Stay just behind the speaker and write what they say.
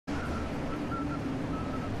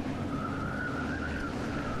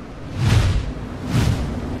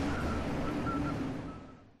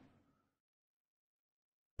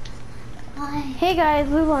Hey guys,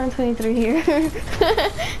 Blue123 here.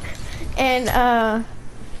 And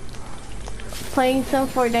playing some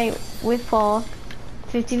Fortnite with Paul.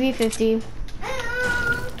 50v50.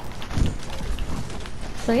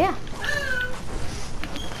 So yeah.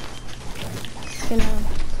 Just gonna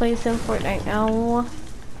play some Fortnite now.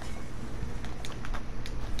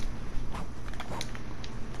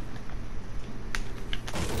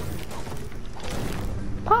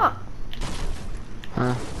 Paul!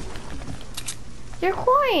 Huh? You're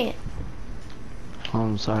quiet. Oh,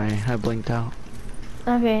 I'm sorry. I blinked out.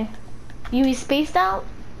 Okay. You spaced out?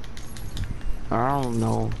 I don't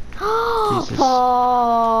know. Jesus.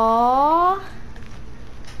 Paul!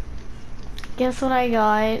 Guess what I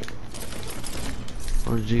got?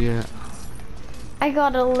 What did you get? I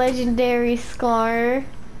got a legendary scar.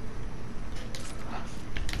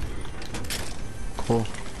 Cool.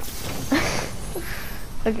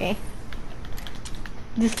 Okay.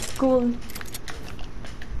 This is cool.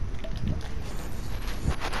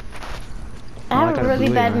 I have a really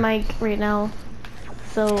bad mic right now,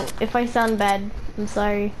 so if I sound bad, I'm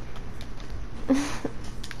sorry. It's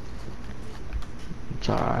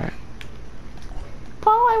alright.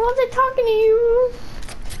 Paul, I wasn't talking to you.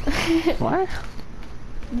 What?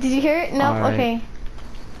 Did you hear it? No? Right. Okay.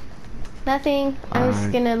 Nothing. I'm just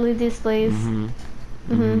gonna loot this place. Mm-hmm.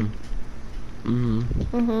 Mm-hmm. Mm-hmm.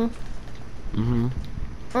 Mm-hmm. Mm-hmm.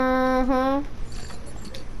 Mm-hmm.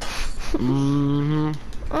 Mm-hmm.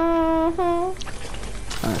 Mm-hmm.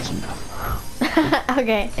 That's enough.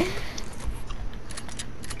 Okay.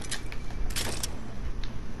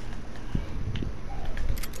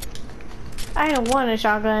 I don't want a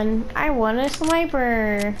shotgun. I want a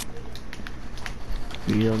sniper.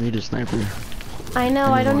 You don't need a sniper. I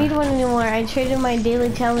know, anymore. I don't need one anymore. I traded my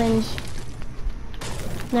daily challenge.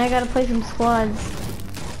 Now I gotta play some squads.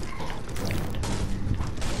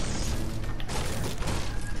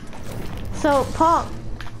 So, Paul,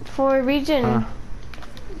 for region,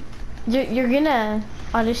 you're gonna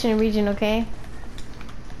audition a region, okay?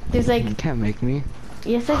 There's like... You can't make me.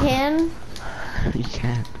 Yes, I can. You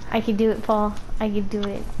can't. I can do it, Paul. I can do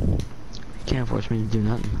it. You can't force me to do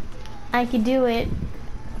nothing. I can do it.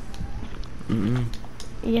 Mm-mm.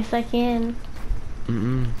 Yes, I can.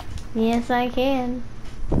 Mm-mm. Yes, I can.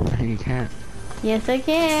 You can't. Yes, I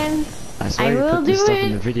can. I saw I you will put this do stuff it.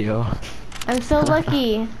 in the video. I'm so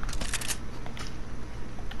lucky.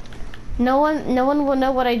 No one will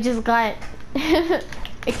know what I just got,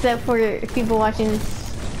 except for people watching this,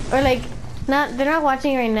 or like, they're not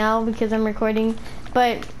watching right now because I'm recording,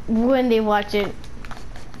 but when they watch it.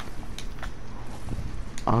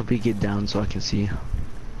 I'll get down so I can see.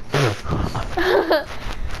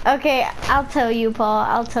 Okay, I'll tell you, Paul.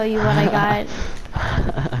 I'll tell you what I got.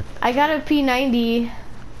 I got a P90.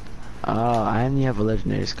 Oh, and you have a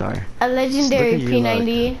legendary scar. A legendary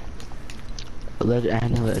P90. A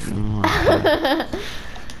and a legend. Oh,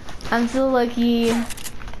 I'm so lucky.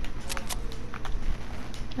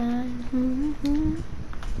 Oh.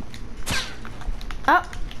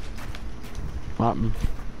 what?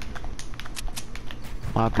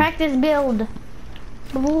 What? Practice build.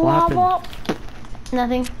 What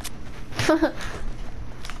Nothing.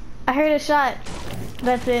 I heard a shot.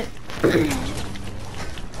 That's it.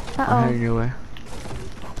 Uh-oh. I heard your way.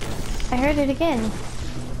 I heard it again.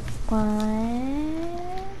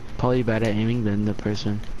 What? Probably better at aiming than the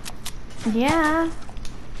person. Yeah.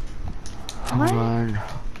 Hold What? on.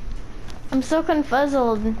 I'm so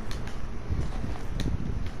confuzzled.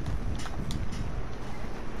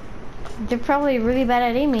 They're probably really bad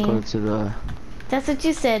at aiming. Go to the... That's what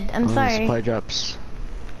you said. I'm the sorry. supply drops.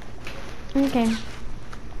 Okay.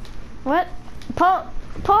 What? Paul!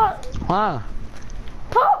 Paul! Wow.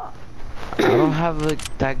 Paul! I don't have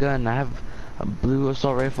like that gun. I have a blue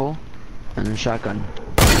assault rifle and a shotgun.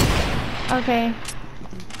 Okay.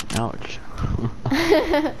 Ouch.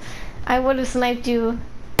 I would have sniped you.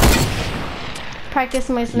 Practice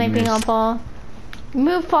my sniping on Paul.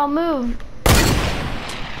 Move, Paul, move!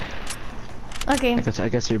 Okay. I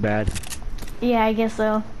guess you're bad. Yeah, I guess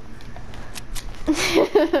so.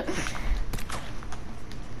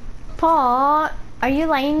 Paul, are you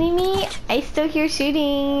lying to me? I still hear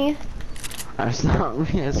shooting. That's not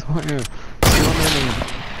me, I swear. Still winning.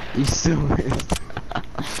 You still missed.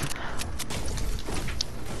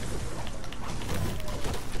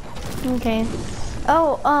 Okay.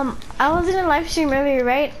 Oh, I was in a live stream earlier,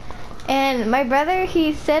 right? And my brother,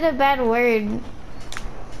 he said a bad word.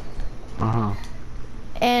 Uh-huh.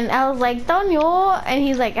 And I was like, Tonyo, and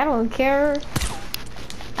he's like, I don't care.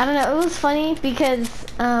 I don't know, it was funny because,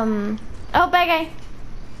 oh, bad guy.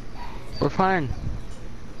 We're fine.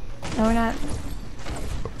 No, we're not.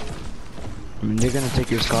 I mean, they're gonna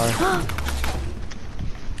take your scar.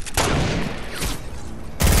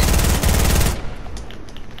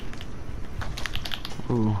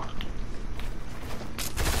 Ooh.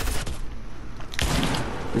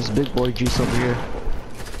 This big boy juice over here.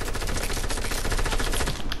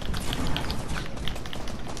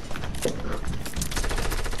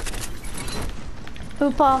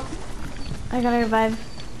 Who, Paul? I gotta revive.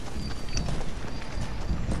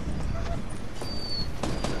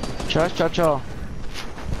 Cho.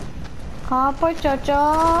 Oh, poor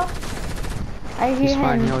Chocho. I hear He's him.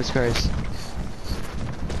 fine, he always cries.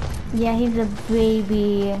 Yeah, he's a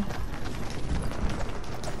baby.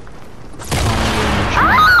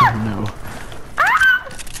 No.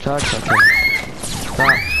 Cho. Stop.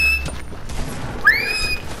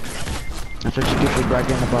 That's what you get for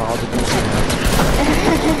bragging about all the things you have.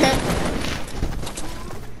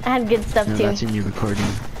 I had good stuff No, too. that's in your recording.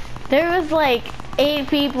 There was like 8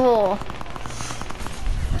 people.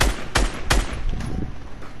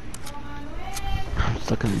 I'm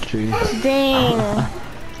stuck in the tree. Dang.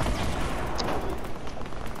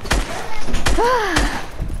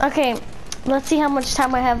 Okay, let's see how much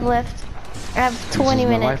time I have left. I have 20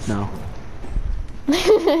 minutes. My life now.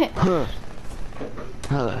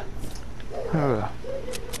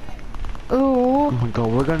 Ooh. Oh my god,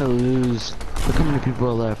 we're gonna lose. Look how many people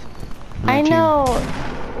are left. I know.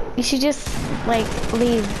 You should just like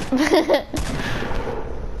leave.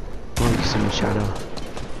 Oh, you see my shadow.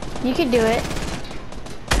 You could do it.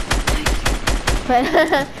 But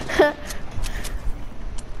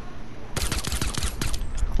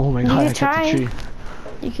Oh my You god, I could cut try. the tree.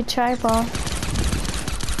 you could try, Paul.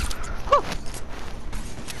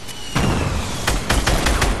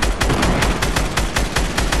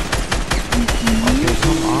 Okay,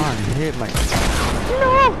 come on, hit my.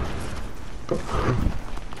 No.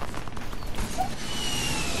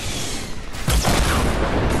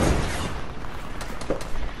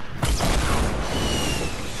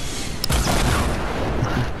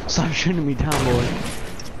 Stop shooting me down, boy.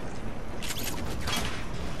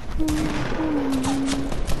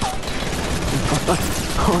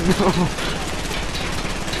 Oh no.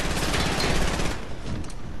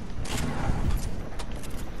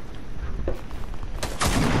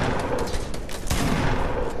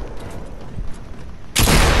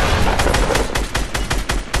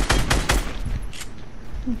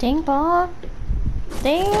 Dang, Paul.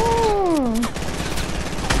 Dang.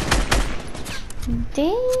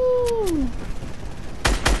 Dang.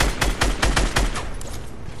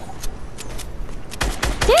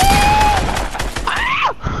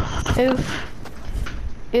 Oof.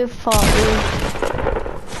 Oof, Paul, oof.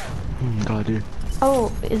 God, dude.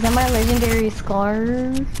 Oh, is that my legendary scar?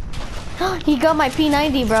 He got my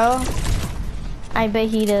P90, bro. I bet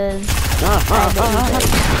he does.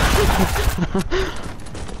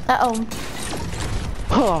 Uh-oh.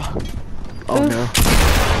 Oh, Oof. no.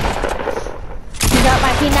 He got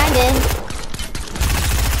my P90.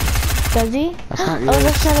 Does he? That's not Oh, yours.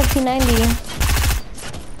 that's not a P90.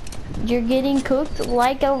 You're getting cooked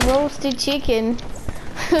like a roasted chicken.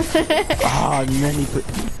 Oh, and then he put.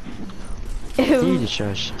 Ew. Eat it,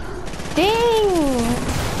 shush. Dang!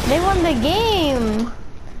 They won the game.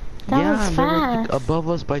 That Yeah, was they're fast. like above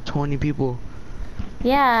us by 20 people.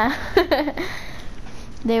 Yeah.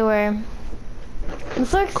 They were. I'm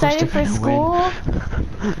so excited for school.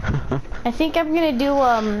 I think I'm gonna do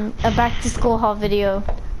a back to school haul video.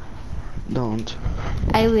 Don't.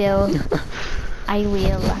 I will. I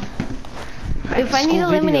will. If I need to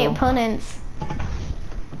eliminate opponents.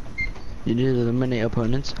 You need to eliminate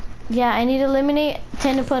opponents? Yeah, I need to eliminate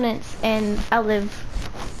 10 opponents and outlive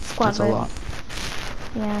squad That's a mode. lot.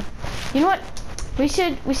 Yeah. You know what? We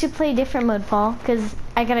should play different mode, Paul, because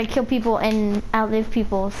I gotta kill people and outlive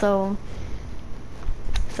people. So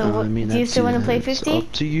what, I mean, do you still want to play it's 50?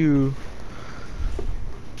 up to you.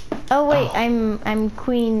 Oh wait, I'm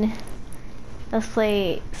queen. Let's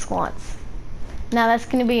play squats. Now that's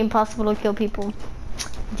gonna be impossible to kill people.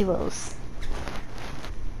 Duos.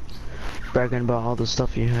 Bragging about all the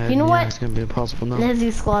stuff you had. You know yeah, what? It's gonna be impossible now. Let's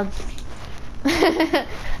do squads.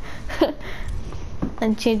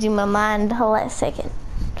 I'm changing my mind. Hold on a second.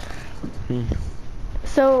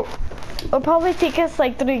 So, it'll probably take us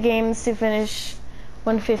like 3 games to finish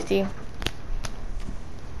 150.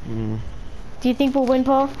 Do you think we'll win,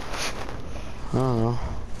 Paul? I don't know.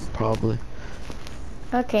 Probably.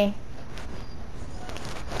 Okay.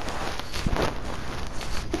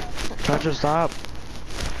 Try to stop.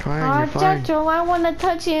 Trying, Oh, you're fine. Chacho, I want to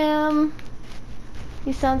touch him.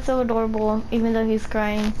 He sounds so adorable, even though he's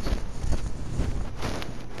crying.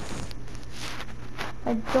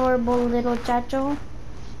 Adorable little Chacho.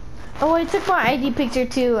 Oh, I took my ID picture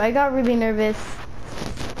too. I got really nervous.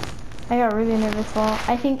 Well,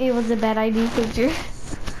 I think it was a bad ID picture.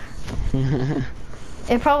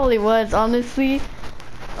 It probably was, honestly.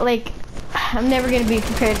 Like, I'm never gonna be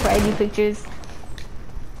prepared for ID pictures.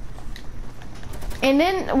 And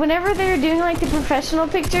then, whenever they were doing like the professional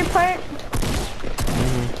picture part,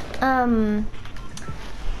 I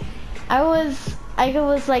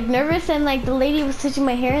was like nervous, and like the lady was touching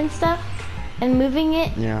my hair and stuff and moving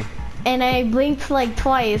it. Yeah. And I blinked like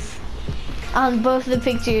twice on both the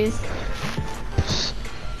pictures.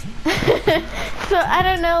 So I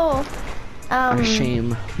don't know.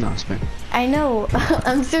 Shame. No, it's fine. I know.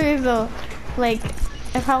 I'm serious though. Like,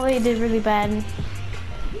 I probably did really bad.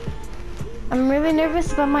 I'm really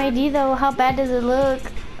nervous about my ID though. How bad does it look?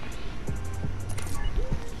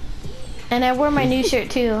 And I wore my new shirt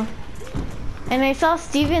too. And I saw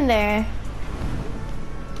Steven there.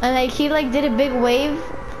 And like he like did a big wave,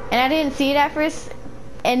 and I didn't see it at first.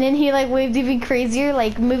 And then he like waved even crazier,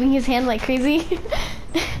 like moving his hand like crazy.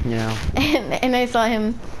 Yeah. And I saw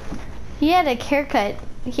him. He had a haircut.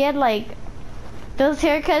 He had like those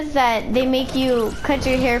haircuts that they make you cut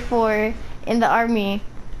your hair for in the army.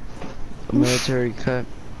 A military cut.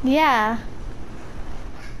 Yeah.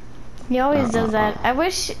 He always does that. I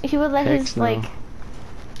wish he would let his no. like.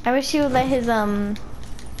 I wish he would let his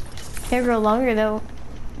hair grow longer though.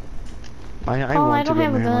 I Oh, I want to don't get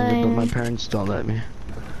have my a hair longer, but my gun. parents don't let me.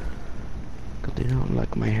 Cause they don't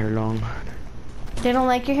like my hair long. They don't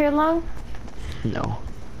like your hair long? No.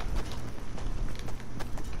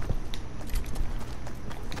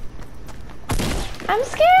 I'm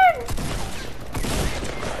scared.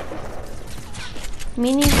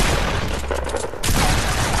 Mini.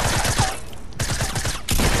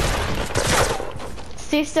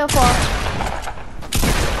 Stay still, Paul.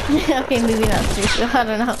 Okay, maybe not stay still. I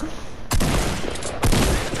don't know.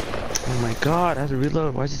 Oh my god, I have to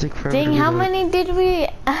reload. Why does it take forever Dang, to reload? how many did we?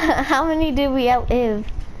 How many did we outlive?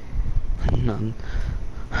 None.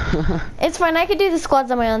 It's fine. I could do the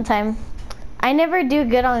squads on my own time. I never do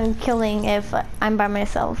good on killing if I'm by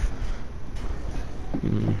myself.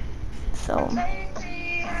 So.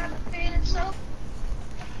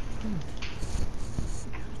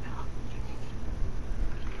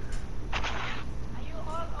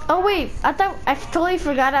 Oh wait, I totally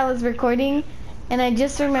forgot I was recording, and I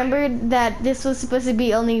just remembered that this was supposed to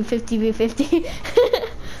be only 50v50.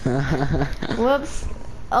 Whoops.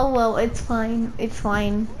 Oh well, it's fine. It's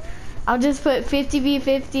fine. I'll just put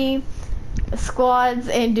 50v50, squads,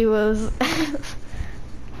 and duos.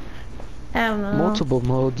 I don't know. Multiple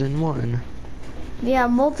modes in one. Yeah,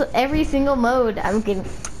 every single mode. I'm kidding.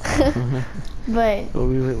 But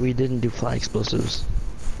we didn't do fly explosives.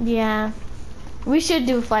 yeah, we should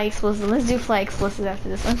do fly explosives. Let's do fly explosives after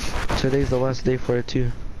this one. Today's the last day for it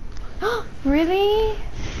too. Really?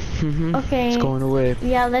 Okay. It's going away.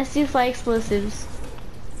 Yeah, let's do fly explosives.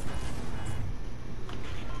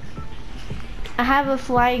 I have a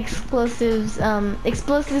fly explosives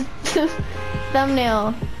explosive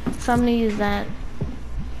thumbnail, so I'm gonna use that.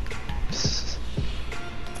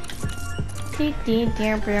 Probably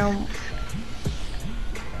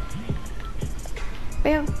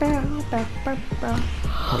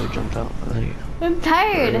jumped out. I'm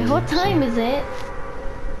tired. What time is it?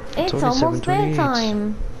 It's almost 7:28.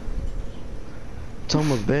 bedtime. It's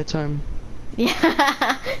almost bedtime.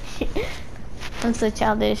 Yeah. I'm so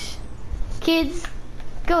childish. Kids,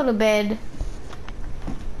 go to bed.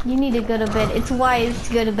 You need to go to bed. It's wise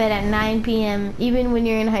to go to bed at 9 p.m. even when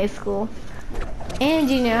you're in high school and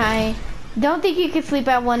junior high. Don't think you can sleep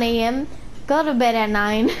at 1 a.m. Go to bed at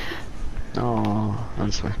 9. Oh,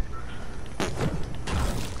 that's fine.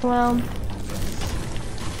 Well,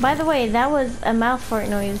 by the way, that was a mouth fart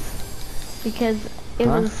noise because it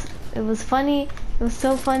was funny. It was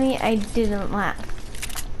so funny I didn't laugh.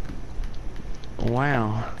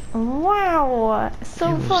 Wow. Wow, so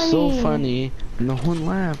It was funny. so funny. No one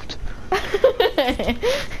laughed.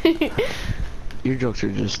 Your jokes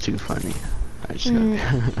are just too funny. I just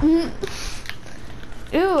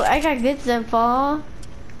Ooh, I got good stuff, Paul.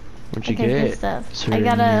 What'd you I got good get? stuff. Sir, I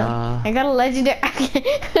got a legendary.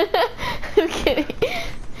 I'm kidding.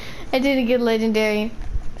 I didn't get legendary,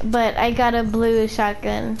 but I got a blue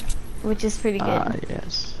shotgun, which is pretty good. Ah,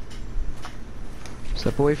 yes.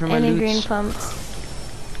 Step away from my and a loots. green pump.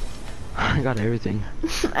 I got everything.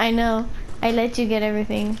 I know. I let you get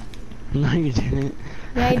everything. No, you didn't.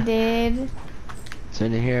 Yeah, I did.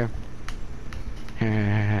 Send it here.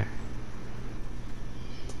 Here.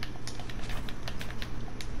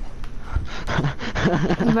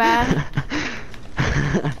 Bruh.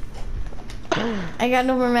 I got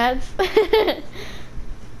no more mats.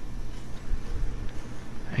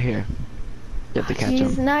 Here. You have to catch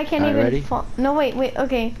Jeez, him. now I can't Alright, even ready? fall. No, wait,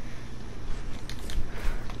 okay.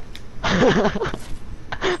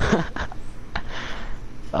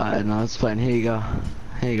 Alright, no, it's fine. Here you go.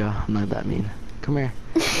 Here you go. I'm not that mean. Come here.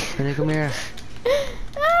 Renee, come here.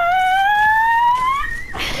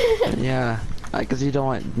 Yeah. Cause you don't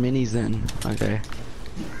want minis then. Okay.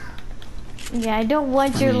 Yeah, I don't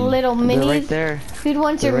want your mean, little they're minis. right there. Who'd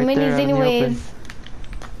want They're your right there minis out in the open. anyways?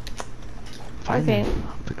 Find Okay. them.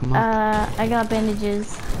 Pick them up. I got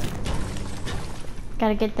bandages.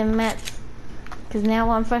 Gotta get them mats. Cause now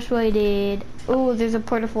I'm frustrated. Oh, there's a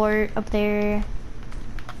porta-fort up there.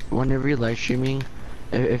 Whenever you're live streaming,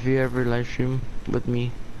 if you ever live stream with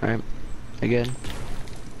me, alright, again,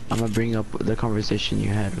 I'm gonna bring up the conversation you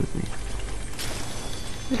had with me.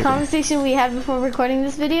 The conversation we had before recording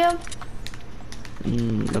this video?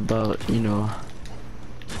 About, you know.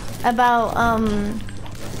 About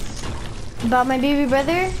my baby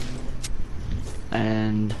brother?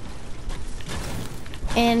 And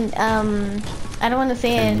I don't want to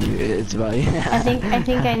say it. it's about I think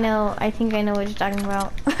I know what you're talking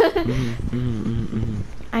about.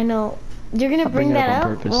 I know. You're gonna bring bring it that up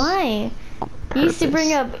on up? purpose. Why? On You used to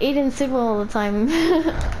bring purpose. up Aiden Sybil all the time.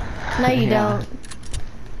 No, you Yeah. don't.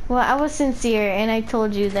 Well, I was sincere, and I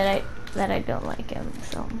told you that I don't like him.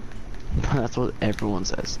 So. That's what everyone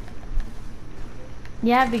says.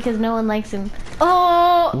 Yeah, because no one likes him.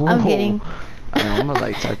 Oh, Whoa. I'm kidding. I know, I'm gonna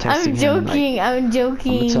like start texting I'm him. joking. Like, I'm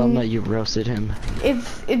joking. I'm gonna tell him that you roasted him.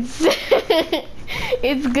 It's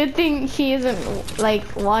it's good thing he isn't like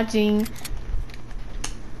watching.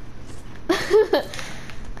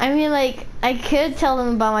 I mean, like, I could tell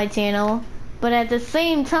him about my channel, but at the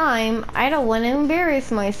same time, I don't want to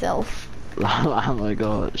embarrass myself. I'm gonna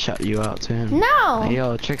go shout you out to him. No. Hey,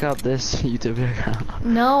 yo, check out this YouTube account.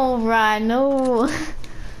 No, brah, no.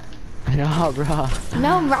 Yeah, bro.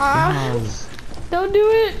 No, brah. Yes. Don't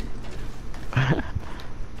do it.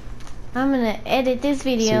 I'm gonna edit this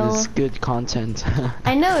See, video. this is good content.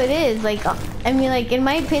 I know it is. Like, I mean, like, in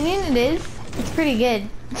my opinion, it is. It's pretty good.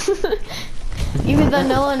 Even though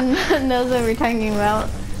no one knows what we're talking about.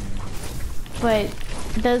 But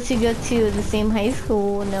those who go to the same high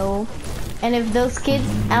school know. And if those kids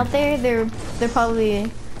out there, they're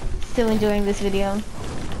probably still enjoying this video.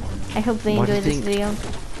 I hope they What do enjoy you this think? video.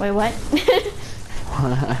 Wait, what?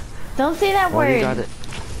 Don't say that Why you word. got it?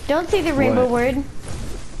 Don't say the rainbow What? word.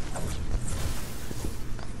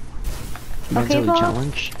 Mentally Paul?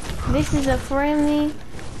 challenged? This is a friendly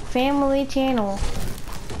family channel.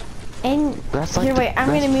 And That's like here, wait, I'm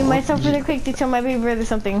that's gonna mute what myself you- really quick to tell my baby brother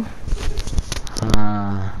something.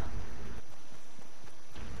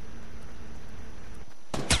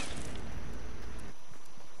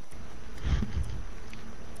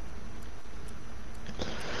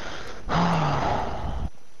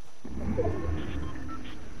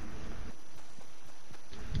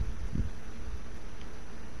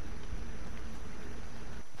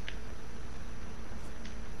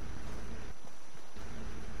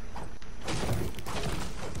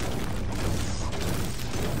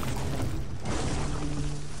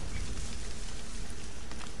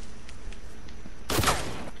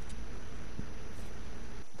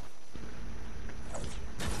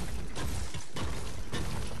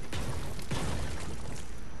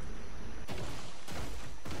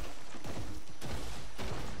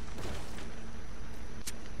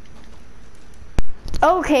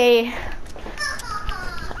 Okay,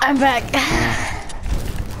 I'm back.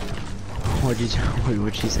 What'd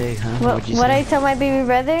you say, huh? What I tell my baby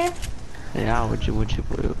brother? Yeah, what'd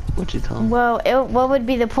you tell him? Well, what would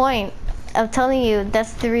be the point of telling you?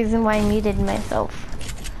 That's the reason why I muted myself.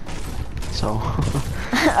 So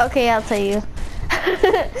Okay, I'll tell you.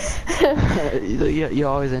 you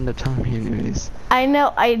always end up telling me anyways. I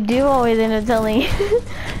know, I do always end up telling you.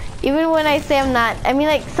 Even when I say I'm not. I mean,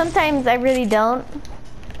 like, sometimes I really don't.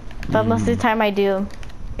 But most of the time I do.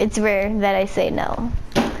 It's rare that I say no.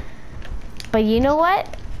 But you know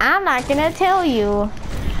what? I'm not gonna tell you.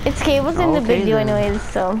 It's okay, it wasn't a big Okay, deal then. anyways,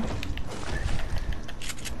 so.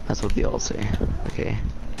 That's what they all say. Okay.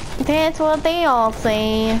 That's what they all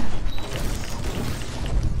say.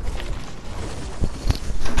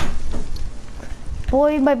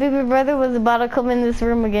 Boy, my baby brother was about to come in this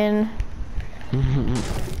room again.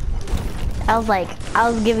 I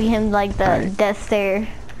was giving him like the Alright. death stare.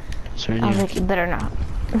 So I was anyway, like, you better not.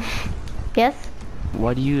 Yes?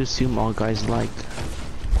 why do you assume all guys like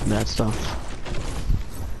that stuff?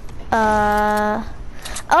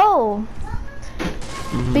 Oh!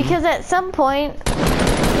 Because at some point...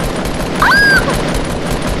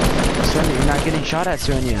 Sonia, you're not getting shot at,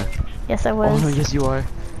 Sonia. Yes, I Oh was. no, yes you are.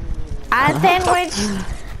 I sandwich!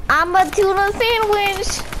 I'm a tuna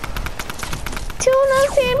sandwich. Tuna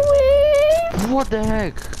sandwich. What the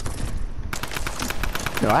heck?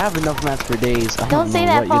 Yo, I have enough mats for days. I Don't don't say know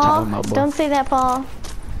that, what you're Paul. talking about, bro. Don't say that, Paul.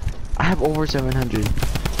 I have over 700.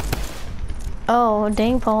 Oh,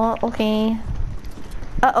 dang, Paul. Okay.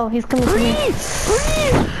 Uh-oh, he's coming to me.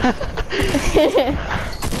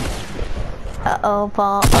 Uh-oh,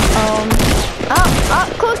 Paul. Uh-oh. Oh,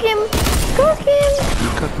 cook him. Cook him. You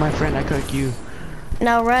cook my friend, I cook you.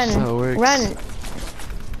 Now run. That's how it works. Run.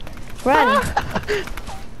 Run.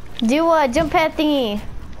 Do a jump pad thingy.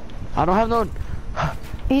 I don't have no.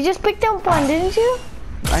 You just picked up one, didn't you?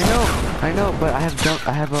 I know, but I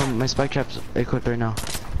have my spike traps equipped right now.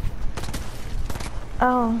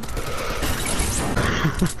 Oh.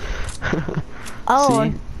 Oh,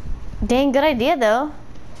 See? dang, good idea though.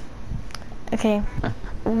 Okay.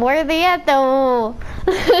 Where are they at though?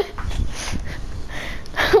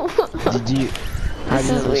 Did you? How do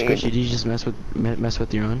you know those weird. squishy? Did you just mess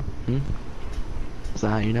with your own? Hmm? Is that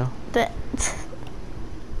how you know? That,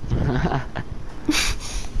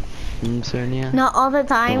 Sonia? not all the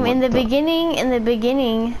time. In the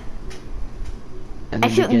beginning.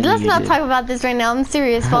 Actually, let's not talk about this right now. I'm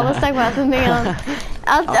serious, Paul. Let's talk about something else.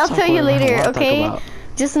 I'll tell you later, okay?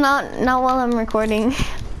 Just not while I'm recording.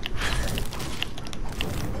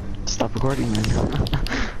 Stop recording, man.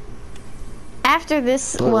 After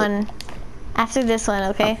this one. After this one,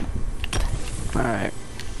 okay? Alright.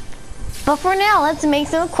 But for now, let's make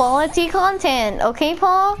some quality content, okay,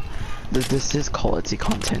 Paul? This is quality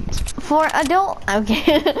content. For adult,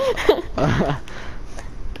 okay.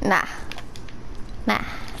 Nah.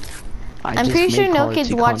 I'm pretty sure no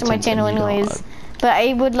kids watch my channel anyways, but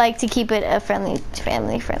I would like to keep it a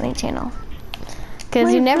family-friendly channel.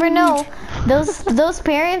 Cause you never know, those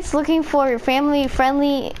parents looking for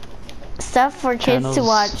family-friendly stuff for kids to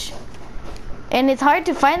watch, and it's hard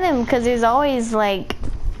to find them because there's always like.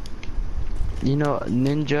 You know,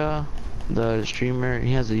 Ninja, the streamer,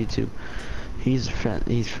 he has a YouTube. He's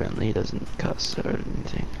friendly. He doesn't cuss or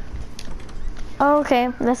anything. Oh,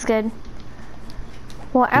 okay, that's good.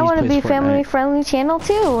 Well, I want to be family-friendly channel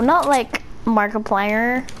too, not like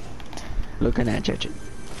Markiplier. Looking at Chacho.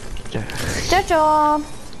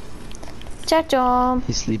 Chacho.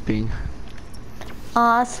 He's sleeping.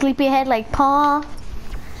 Sleepyhead like Paw.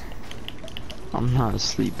 I'm not a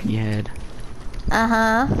sleepyhead.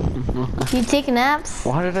 You take naps?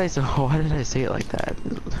 Why did I say it like that?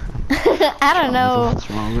 I don't know. What's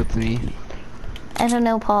wrong with me? I don't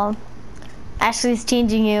know, Paul. Ashley's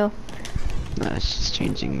changing you. Nah, she's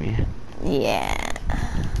changing me. Yeah.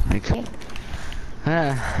 Like,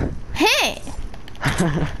 Hey! Hey!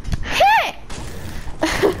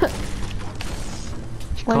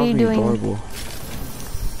 What are you doing? Adorable.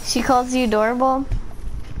 She calls you adorable?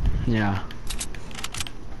 Yeah.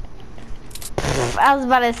 I was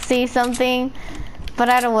about to say something, but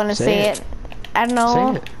I don't want to say it. I don't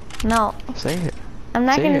know. Say it. No. Say it. I'm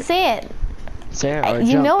not gonna say it. Say it or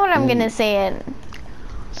You jump. know what I'm gonna say it.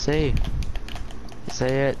 Say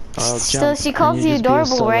it. Or So jump. she calls you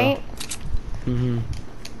adorable, right?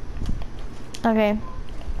 Okay.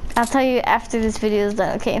 I'll tell you after this video is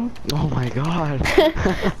done, okay? Oh my god.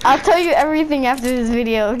 I'll tell you everything after this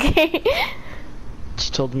video, okay?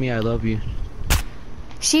 She told me I love you.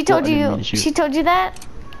 She told you. She told you that?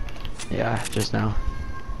 Yeah, just now.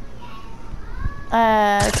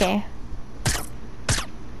 Okay.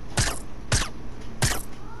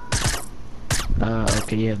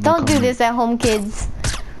 Okay, yeah. Don't do this at home, kids.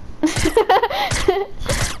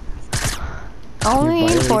 Only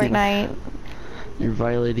in Fortnite. You're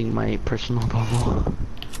violating my personal bubble.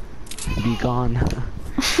 Be gone.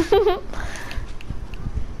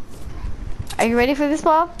 Are you ready for this,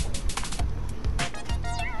 Paul?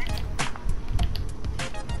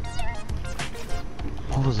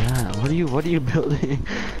 What was that? What are you building?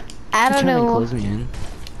 I don't know. To close me in?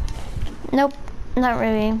 Nope, not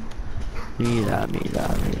really. Me that.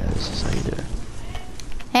 This is how you do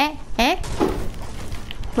it.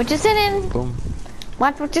 What you singing? Boom.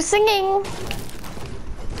 Watch what you're singing.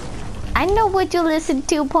 I know what you listen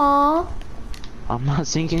to, Paul. I'm not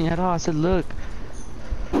singing at all. I said, look.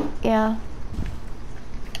 Yeah.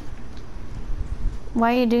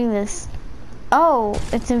 Why are you doing this? Oh,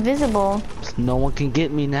 it's invisible. No one can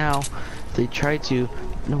get me now. They try to.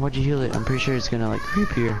 No, why'd you heal it? I'm pretty sure it's gonna like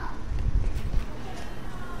reappear.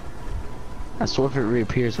 I swear if it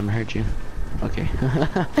reappears, I'm gonna hurt you. Okay.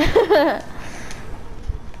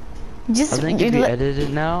 Just I think if you edit it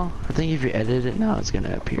now, it's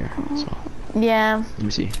gonna appear. So. Yeah. Let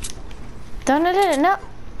me see. Don't edit it, no.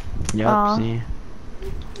 Yep, see.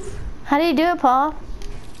 How do you do it, Paul?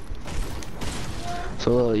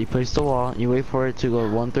 So you place the wall, you wait for it to go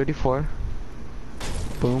 134.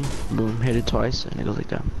 Boom, boom, hit it twice, and it goes like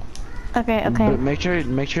that. Okay, okay. But make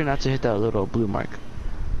sure not to hit that little blue mark.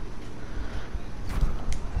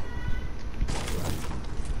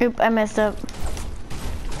 Oop, I messed up.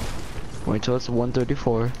 Wait till it's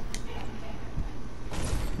 134.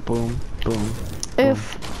 Boom, boom.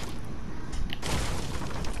 Oof.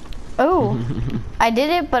 Oh, I did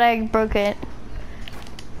it, but I broke it.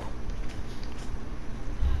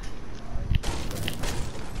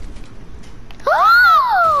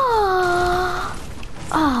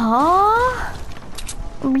 Aww.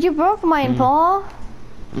 You broke mine, Paul.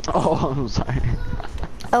 Oh, I'm sorry.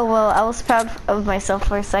 Oh, well, I was proud of myself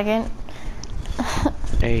for a second.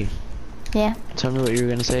 Hey. Yeah. Tell me what you were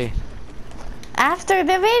gonna say. After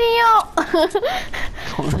the video.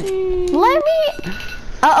 Let me.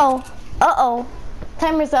 Uh-oh. Uh-oh.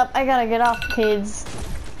 Timer's up. I gotta get off, kids.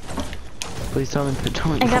 Please tell me.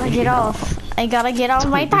 I gotta get off. I gotta get off.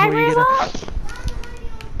 My timer's up.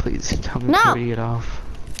 Please tell me No. before you get off.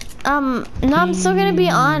 No, I'm still gonna be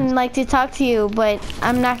on, like, to talk to you, but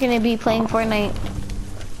I'm not gonna be playing Fortnite.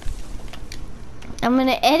 I'm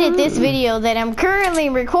gonna edit this video that I'm currently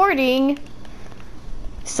recording.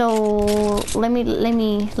 So let me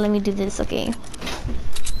do this, okay?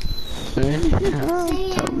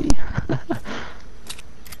 Tell me.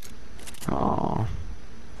 Oh.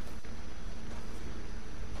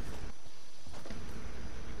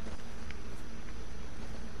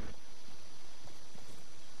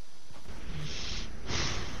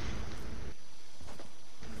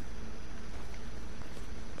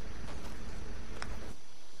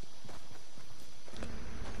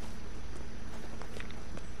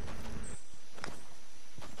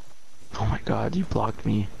 Oh my god, you blocked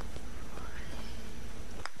me.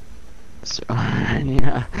 So,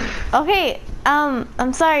 yeah. Okay,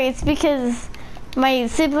 I'm sorry, it's because my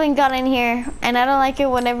sibling got in here and I don't like it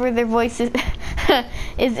whenever their voice is,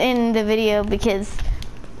 is in the video because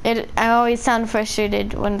I always sound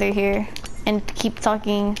frustrated when they're here and keep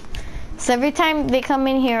talking. So every time they come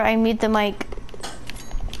in here, I mute the mic.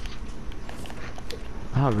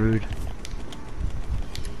 How rude.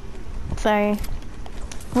 Sorry.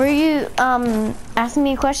 Were you, asking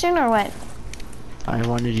me a question or what? I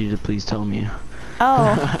wanted you to please tell me.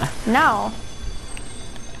 Oh, no.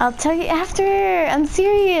 I'll tell you after. I'm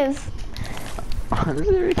serious.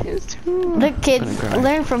 There it is too. Look, kids,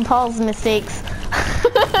 learn from Paul's mistakes.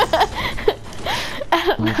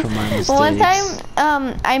 Learn from my mistakes. One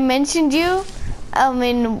time, I mentioned you,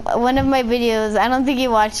 in one of my videos. I don't think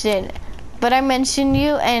you watched it, but I mentioned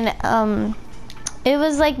you, and it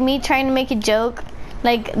was like me trying to make a joke,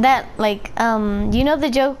 like that, like you know the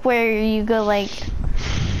joke where you go like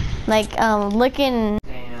looking.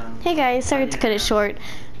 Hey guys, sorry to cut it short,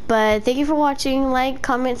 but thank you for watching. Like,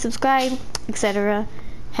 comment, subscribe, etc.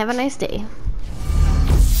 Have a nice day.